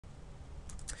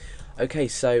Okay,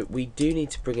 so we do need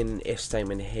to bring in an if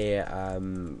statement here,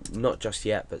 not just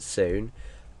yet, but soon.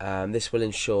 This will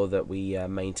ensure that we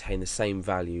maintain the same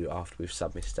value after we've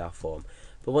submitted our form.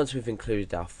 But once we've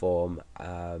included our form,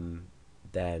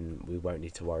 then we won't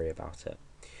need to worry about it.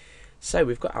 So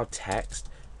we've got our text.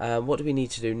 What do we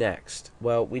need to do next?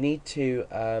 Well, we need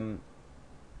to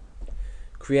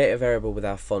create a variable with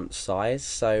our font size.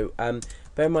 So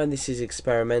bear in mind this is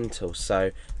experimental,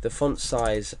 so the font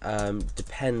size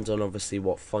depends on obviously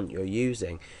what font you're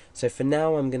using. So for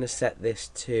now I'm going to set this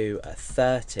to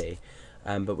 30,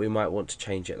 but we might want to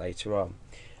change it later on.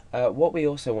 What we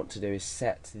also want to do is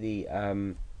set the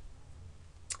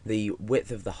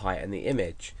width of the height and the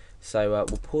image. So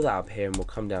we'll pull that up here and we'll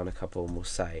come down a couple and we'll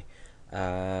say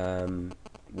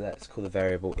let's call the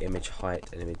variable image height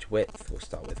and image width. We'll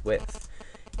start with width.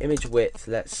 Image width,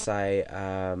 let's say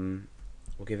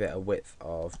we'll give it a width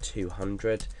of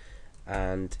 200,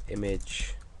 and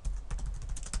image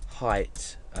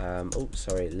height,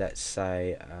 let's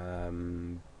say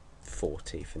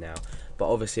 40 for now.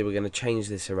 But obviously we're going to change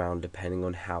this around depending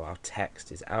on how our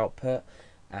text is output,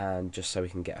 and just so we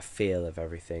can get a feel of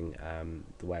everything,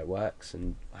 the way it works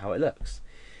and how it looks.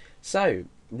 So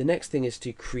the next thing is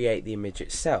to create the image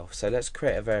itself. So let's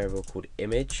create a variable called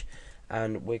image,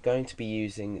 and we're going to be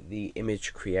using the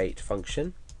image create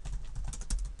function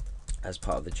as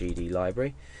part of the GD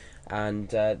library. And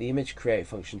the image create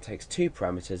function takes two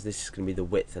parameters. This is going to be the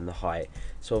width and the height.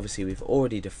 So obviously we've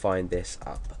already defined this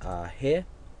up here.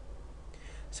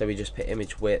 So we just put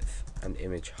image width and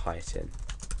image height in.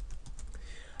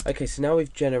 Okay, so now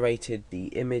we've generated the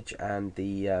image and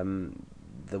the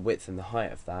width and the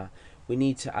height of that. We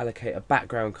need to allocate a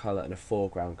background color and a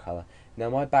foreground color. Now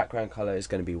my background color is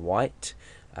going to be white,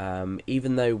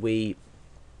 even though we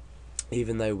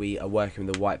are working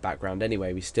with a white background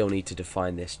anyway, we still need to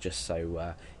define this just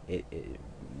so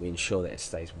we ensure that it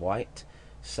stays white.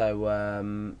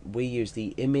 So we use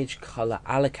the image color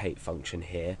allocate function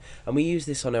here, and we use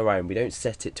this on our own. We don't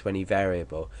set it to any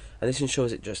variable, and this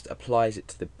ensures it just applies it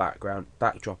to the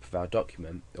backdrop of our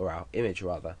document, or our image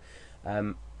rather.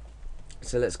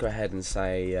 So let's go ahead and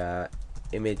say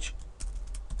image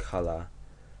color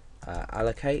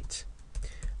allocate,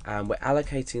 and we're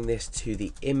allocating this to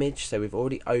the image. So we've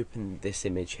already opened this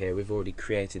image here, we've already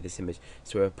created this image,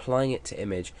 so we're applying it to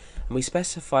image, and we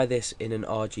specify this in an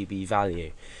RGB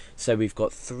value. So we've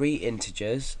got three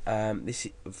integers. This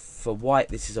for white,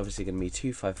 this is obviously going to be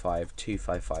 255,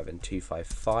 255 and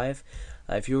 255.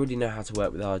 If you already know how to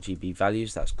work with RGB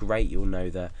values, that's great. You'll know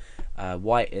that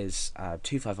white is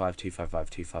 255, 255,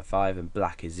 255, and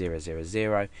black is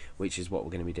 000, which is what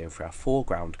we're going to be doing for our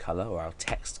foreground color, or our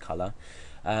text color.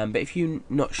 But if you're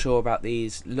not sure about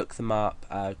these, look them up.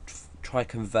 Try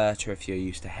Converter if you're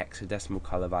used to hexadecimal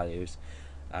color values,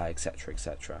 etc,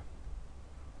 etc.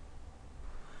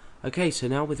 Okay, so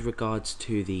now with regards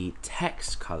to the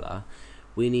text color,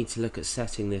 we need to look at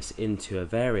setting this into a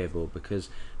variable, because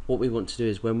what we want to do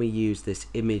is when we use this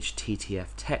image ttf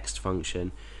text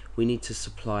function, we need to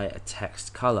supply a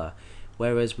text color,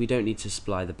 whereas we don't need to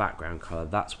supply the background color.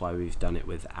 That's why we've done it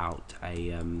without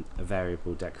a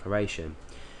variable declaration.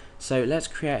 So let's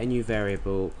create a new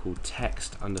variable called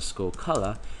text underscore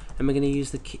color, and we're going to use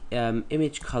the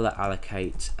image color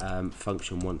allocate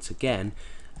function once again,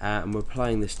 and we're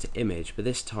applying this to image, but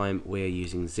this time we're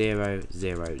using 0,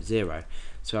 0, 0.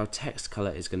 So our text color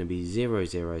is going to be 0,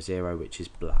 0, 0, which is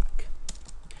black.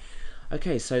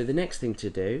 Okay, so the next thing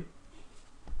to do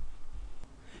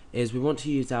is we want to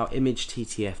use our image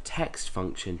ttf text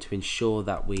function to ensure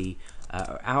that we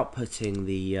are outputting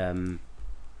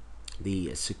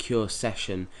the secure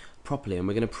session properly, and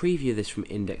we're going to preview this from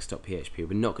index.php.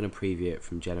 We're not going to preview it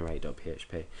from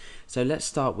generate.php. So let's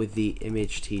start with the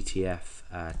image ttf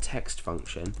text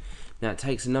function. Now it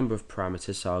takes a number of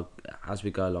parameters, so as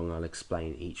we go along I'll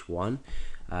explain each one,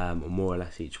 or more or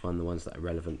less each one, the ones that are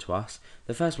relevant to us.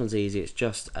 The first one's easy. It's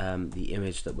just the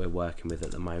image that we're working with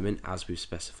at the moment, as we've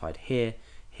specified here,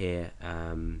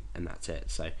 and that's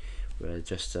it. So we're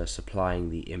just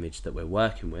supplying the image that we're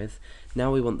working with.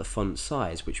 Now we want the font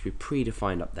size, which we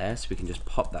predefined up there, so we can just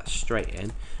pop that straight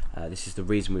in. This is the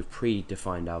reason we've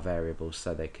predefined our variables,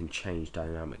 so they can change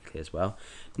dynamically as well.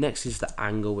 Next is the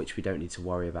angle, which we don't need to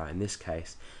worry about in this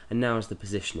case. And now is the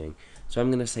positioning. So I'm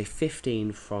going to say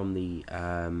 15 from the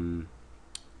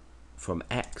from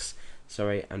X,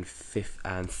 sorry, and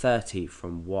 30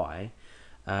 from Y.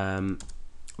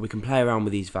 We can play around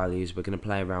with these values. We're going to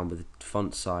play around with the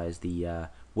font size, the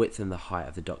width and the height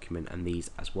of the document, and these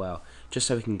as well, just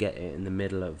so we can get it in the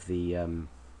middle of the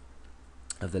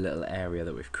little area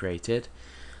that we've created.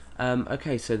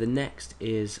 Okay, so the next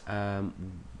is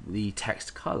the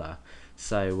text color.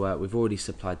 So we've already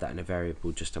supplied that in a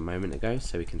variable just a moment ago,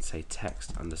 so we can say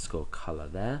text underscore color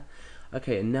there.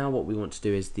 Okay, and now what we want to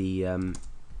do is the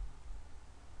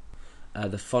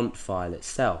font file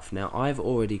itself. Now I've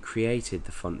already created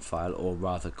the font file, or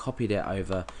rather copied it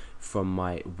over from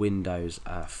my Windows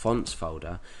fonts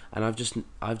folder, and I've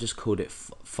just called it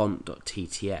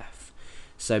font.ttf.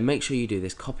 So make sure you do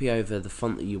this. Copy over the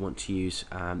font that you want to use.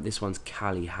 This one's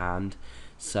Cali Hand.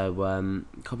 So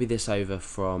copy this over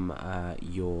from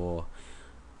your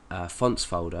fonts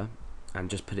folder and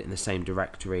just put it in the same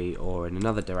directory or in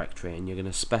another directory, and you're going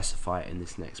to specify it in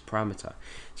this next parameter.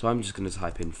 So I'm just going to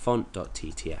type in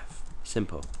font.ttf.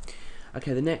 Simple.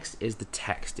 Okay, the next is the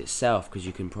text itself, because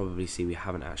you can probably see we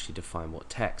haven't actually defined what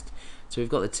text. So we've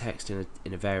got the text in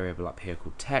a variable up here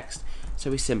called text,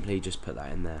 so we simply just put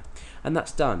that in there. And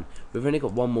that's done. We've only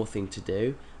got one more thing to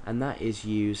do, and that is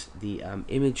use the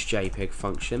image Jpeg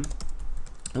function.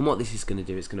 And what this is going to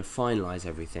do, it's going to finalize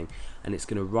everything, and it's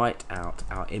going to write out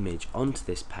our image onto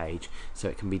this page so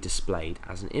it can be displayed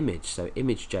as an image. So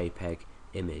image Jpeg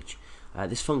image.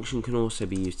 This function can also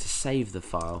be used to save the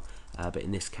file, but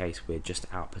in this case we're just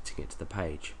outputting it to the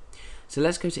page. So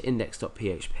let's go to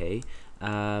index.php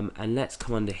and let's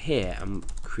come under here and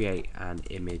create an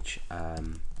image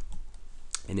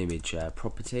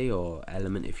property or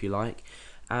element, if you like,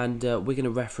 and we're going to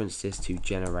reference this to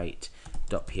generate.php.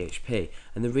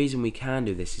 And the reason we can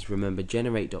do this is, remember,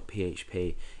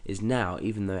 generate.php is now,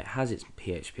 even though it has its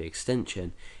PHP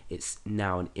extension, it's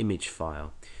now an image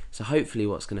file. So hopefully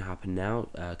what's going to happen now,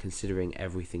 considering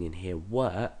everything in here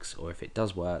works, or if it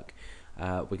does work,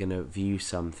 we're going to view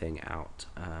something out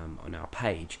on our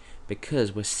page,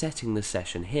 because we're setting the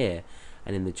session here,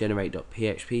 and in the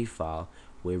generate.php file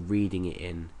we're reading it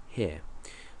in here.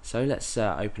 So let's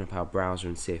open up our browser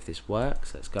and see if this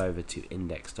works. Let's go over to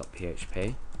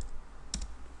index.php.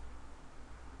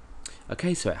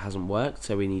 Okay, so it hasn't worked,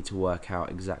 so we need to work out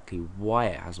exactly why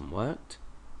it hasn't worked.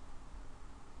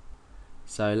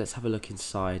 So let's have a look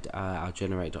inside our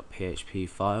generate.php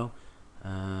file.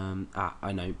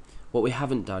 I know. What we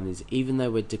haven't done is, even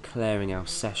though we're declaring our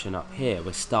session up here,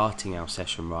 we're starting our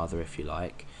session rather, if you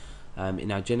like,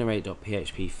 in our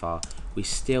generate.php file, we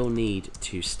still need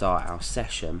to start our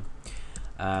session.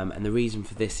 And the reason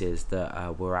for this is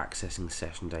that we're accessing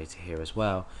session data here as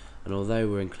well, and although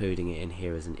we're including it in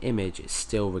here as an image, it's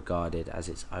still regarded as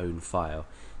its own file.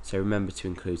 So remember to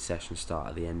include session start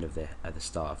at the end of at the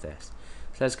start of this.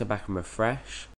 So let's go back and refresh.